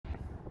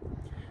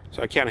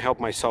So I can't help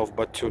myself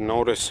but to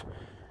notice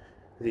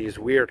these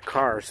weird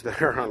cars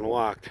that are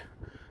unlocked.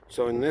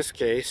 So in this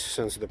case,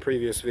 since the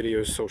previous video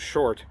is so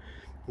short,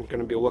 I'm going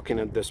to be looking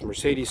at this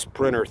Mercedes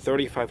Sprinter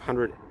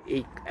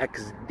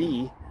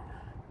 3500XD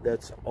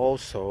that's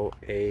also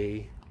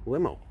a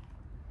limo.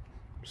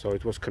 So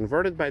it was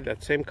converted by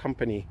that same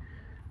company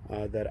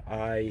that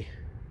I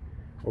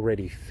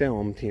already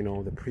filmed, you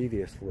know, the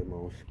previous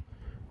limos.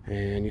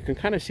 And you can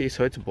kind of see,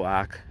 so it's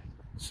black.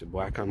 It's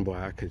black on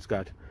black. It's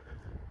got,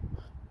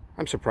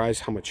 I'm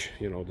surprised how much,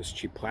 you know, this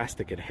cheap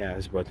plastic it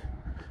has, but,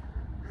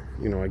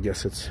 you know, I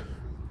guess it's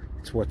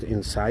what's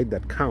inside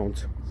that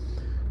counts.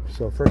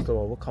 So first of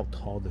all, look how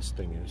tall this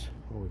thing is.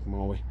 Holy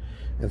moly.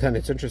 And then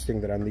it's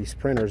interesting that on these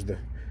printers,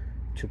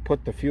 to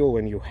put the fuel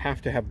in, you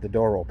have to have the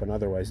door open.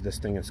 Otherwise, this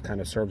thing is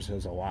kind of serves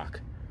as a lock.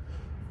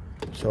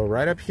 So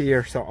right up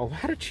here, so a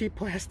lot of cheap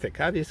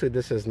plastic. Obviously,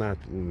 this is not,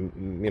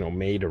 you know,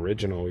 made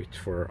originally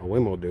for a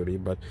limo duty,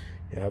 but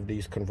you have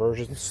these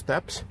conversion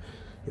steps.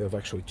 You have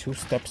actually 2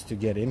 steps to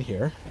get in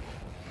here.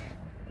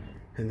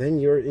 And then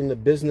you're in the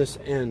business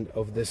end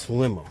of this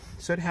limo.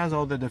 So it has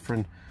all the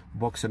different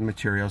books and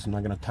materials. I'm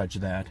not going to touch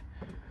that.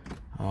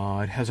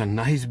 It has a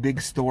nice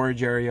big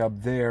storage area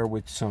up there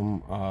with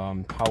some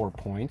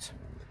PowerPoints.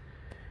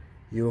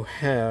 You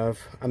have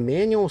a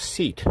manual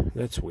seat.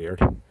 That's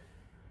weird.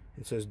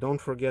 It says, don't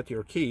forget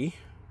your key.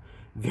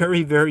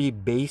 Very, very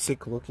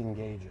basic looking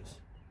gauges.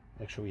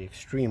 Actually,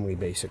 extremely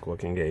basic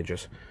looking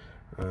gauges.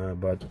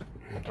 But,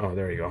 oh,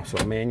 there you go.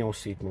 So manual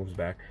seat moves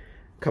back.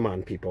 Come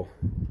on, people.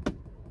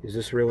 Is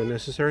this really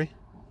necessary?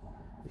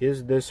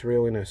 Is this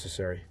really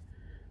necessary?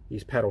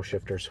 These pedal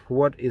shifters.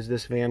 What is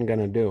this van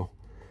gonna do?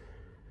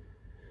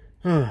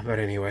 Oh, but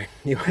anyway,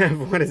 you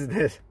have, what is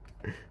this?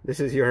 This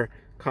is your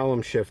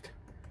column shift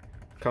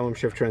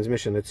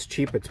transmission. It's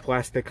cheap, it's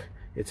plastic,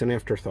 it's an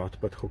afterthought,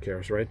 but who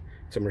cares, right?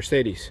 It's a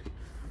Mercedes.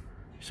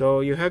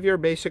 So you have your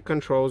basic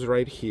controls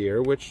right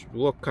here, which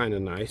look kind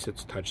of nice.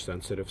 It's touch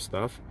sensitive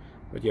stuff.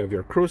 But you have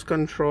your cruise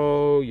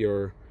control,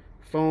 your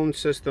phone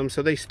system.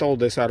 So they stole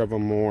this out of a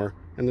more.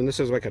 And then this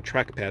is like a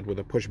trackpad with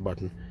a push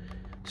button.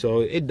 So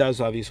it does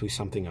obviously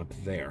something up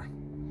there.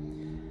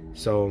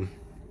 So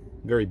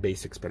very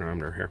basic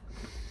speedometer here.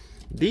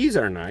 These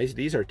are nice.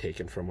 These are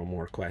taken from a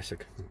more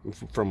classic,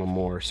 from a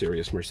more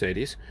serious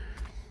Mercedes.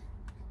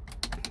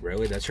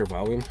 Really, that's your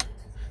volume.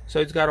 So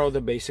it's got all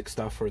the basic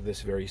stuff for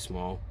this very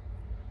small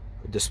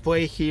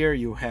display here.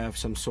 You have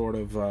some sort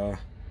of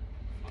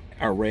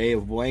array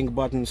of blank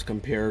buttons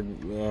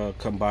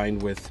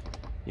combined with,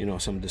 you know,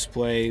 some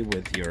display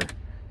with your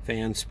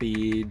fan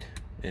speed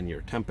and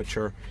your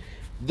temperature.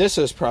 This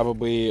is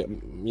probably,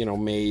 you know,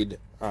 made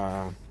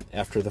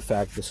after the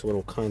fact, this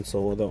little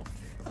console, although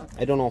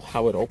I don't know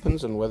how it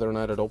opens and whether or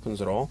not it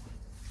opens at all.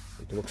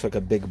 It looks like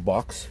a big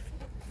box.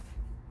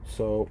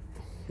 So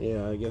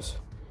yeah, I guess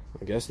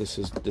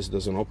this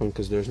doesn't open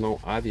because there's no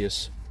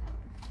obvious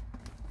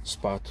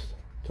spot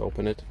to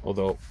open it,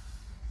 although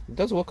it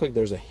does look like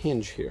there's a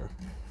hinge here.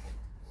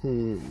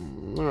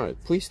 All right,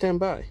 please stand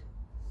by.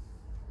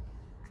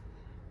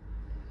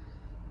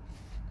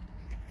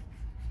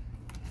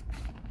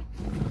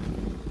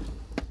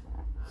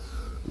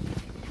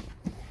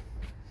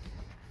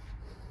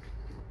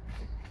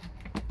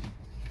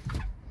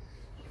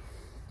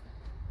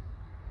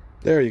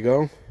 There you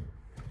go.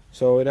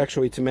 So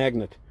it's a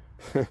magnet.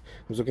 I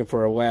was looking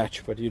for a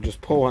latch, but you just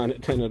pull on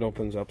it and it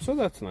opens up. So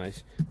that's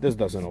nice. This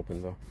doesn't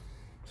open though.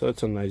 So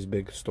it's a nice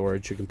big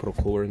storage. You can put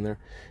a cooler in there.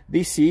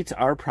 These seats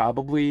are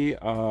probably, you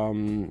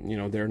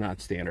know, they're not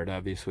standard,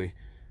 obviously.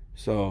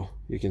 So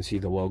you can see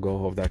the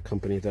logo of that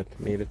company that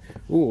made it.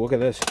 Ooh, look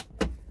at this.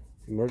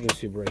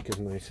 Emergency brake is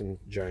nice and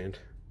giant.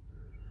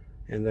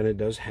 And then it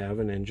does have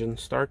an engine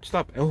start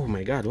stop. Oh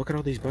my God, look at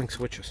all these blank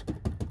switches.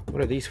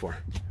 What are these for?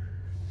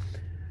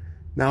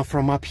 Now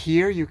from up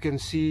here, you can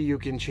see you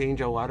can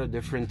change a lot of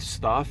different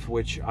stuff,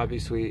 which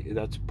obviously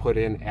that's put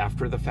in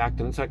after the fact.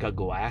 And it's like a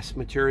glass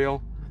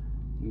material,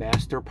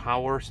 master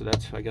power. So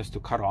that's, I guess, to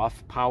cut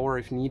off power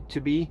if need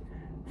to be,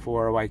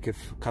 for like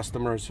if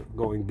customers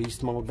going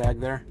beast mode back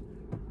there.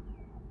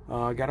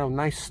 Got a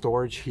nice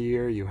storage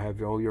here. You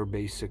have all your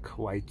basic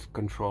light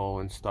control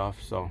and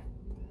stuff. So,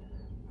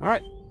 all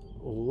right,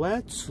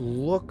 let's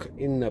look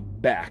in the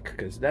back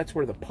because that's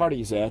where the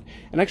party's at.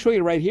 And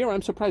actually right here,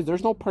 I'm surprised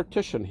there's no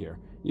partition here.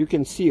 You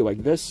can see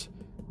like this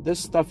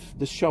stuff,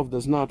 this shelf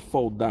does not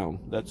fold down.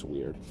 That's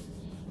weird.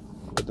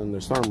 But then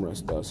this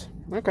armrest does.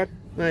 Okay.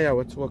 Now yeah,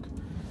 let's look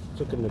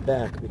in the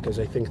back because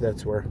I think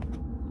that's where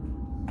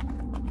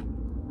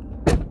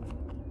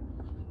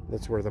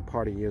the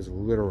party is,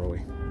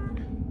 literally.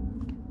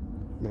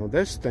 Now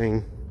this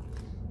thing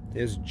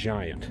is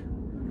giant.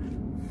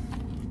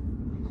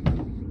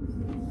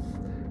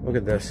 Look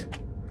at this.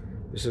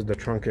 This is the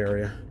trunk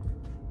area.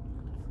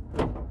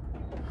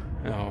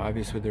 Now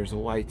obviously there's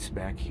lights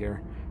back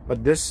here,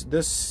 but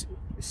this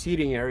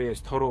seating area is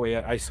totally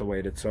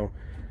isolated. So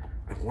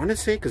I want to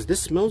say, because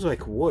this smells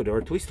like wood, or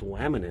at least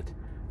laminate.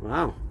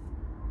 Wow,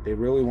 they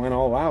really went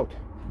all out.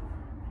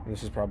 And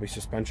this is probably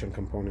suspension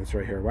components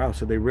right here. Wow,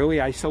 so they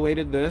really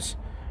isolated this.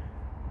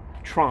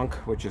 trunk,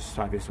 which is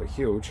obviously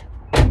huge,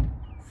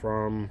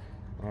 from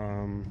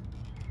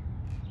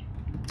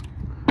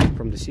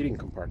the seating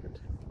compartment.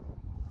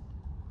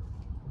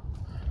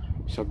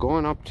 So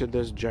going up to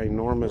this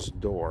ginormous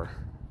door,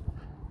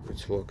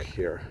 let's look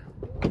here.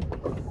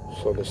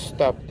 So the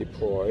step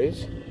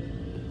deploys,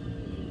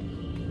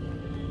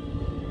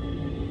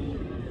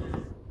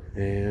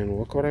 and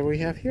look what we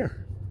have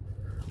here.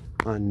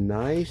 A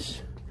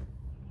nice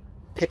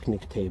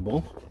picnic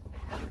table,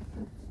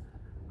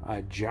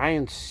 a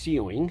giant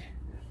ceiling,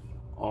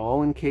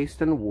 all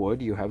encased in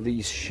wood. You have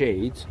these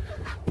shades,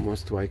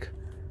 almost like,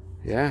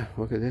 yeah,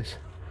 look at this.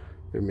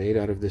 They're made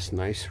out of this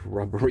nice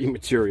rubbery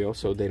material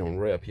so they don't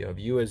rip. You have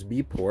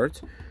USB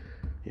ports.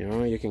 You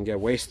know, you can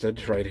get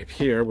wasted right up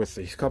here with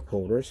these cup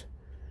holders.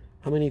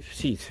 How many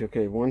seats?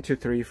 Okay, 1, 2,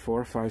 3,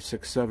 4, 5,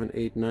 6, 7,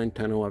 8, 9,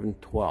 10, 11,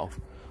 12.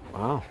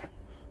 Wow.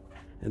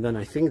 And then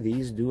I think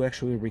these do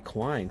actually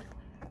recline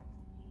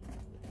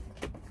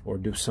or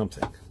do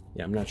something.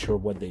 Yeah, I'm not sure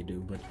what they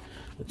do, but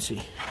let's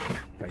see.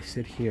 If I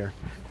sit here,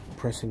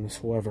 pressing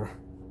this lever.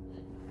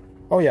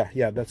 Oh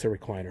yeah, that's a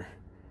recliner.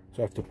 So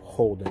I have to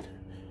hold it.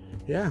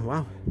 Yeah,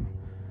 wow.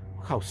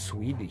 Look how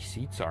sweet these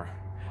seats are.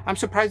 I'm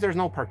surprised there's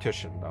no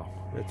partition though.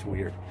 That's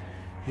weird.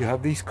 You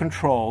have these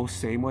controls,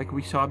 same like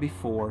we saw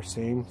before,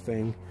 same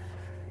thing.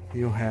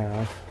 You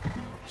have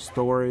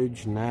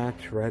storage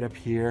net right up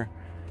here.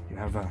 You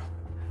have a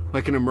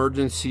like an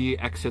emergency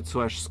exit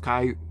 /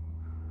 sky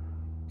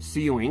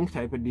ceiling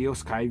type of deal,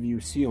 sky view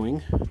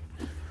ceiling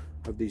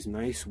of these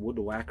nice wood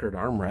lacquered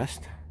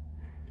armrest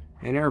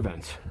and air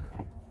vents,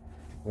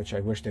 which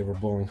I wish they were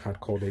blowing hot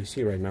cold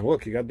AC right now.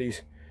 Look, you got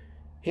these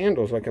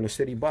handles like on a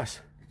city bus,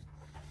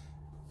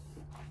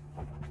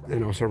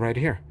 and also right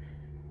here,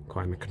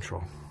 climate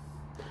control.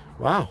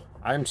 Wow,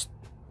 I'm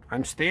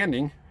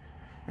standing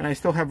and I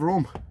still have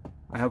room.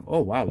 I have, oh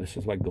wow, this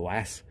is like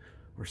glass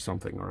or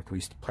something, or at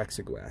least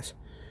plexiglass.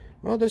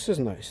 Well, this is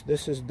nice.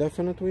 This is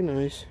definitely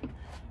nice.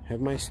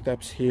 Have my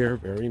steps here,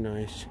 very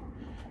nice.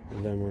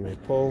 And then when I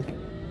pull,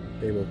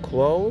 they will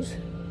close,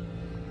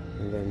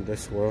 and then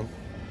this will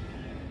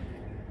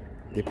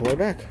deploy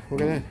back. Look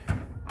at that.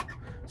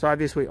 So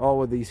obviously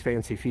all of these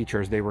fancy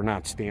features, they were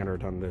not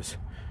standard on this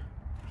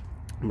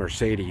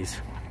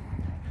Mercedes.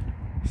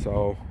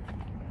 So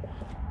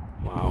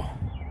wow,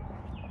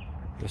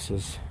 this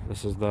is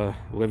the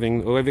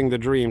living the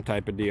dream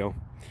type of deal.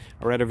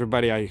 All right,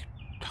 everybody, I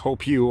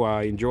hope you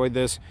enjoyed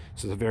this.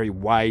 This is a very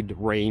wide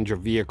range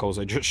of vehicles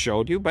I just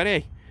showed you, but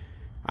hey,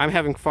 I'm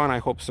having fun. I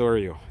hope so are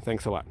you.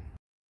 Thanks a lot.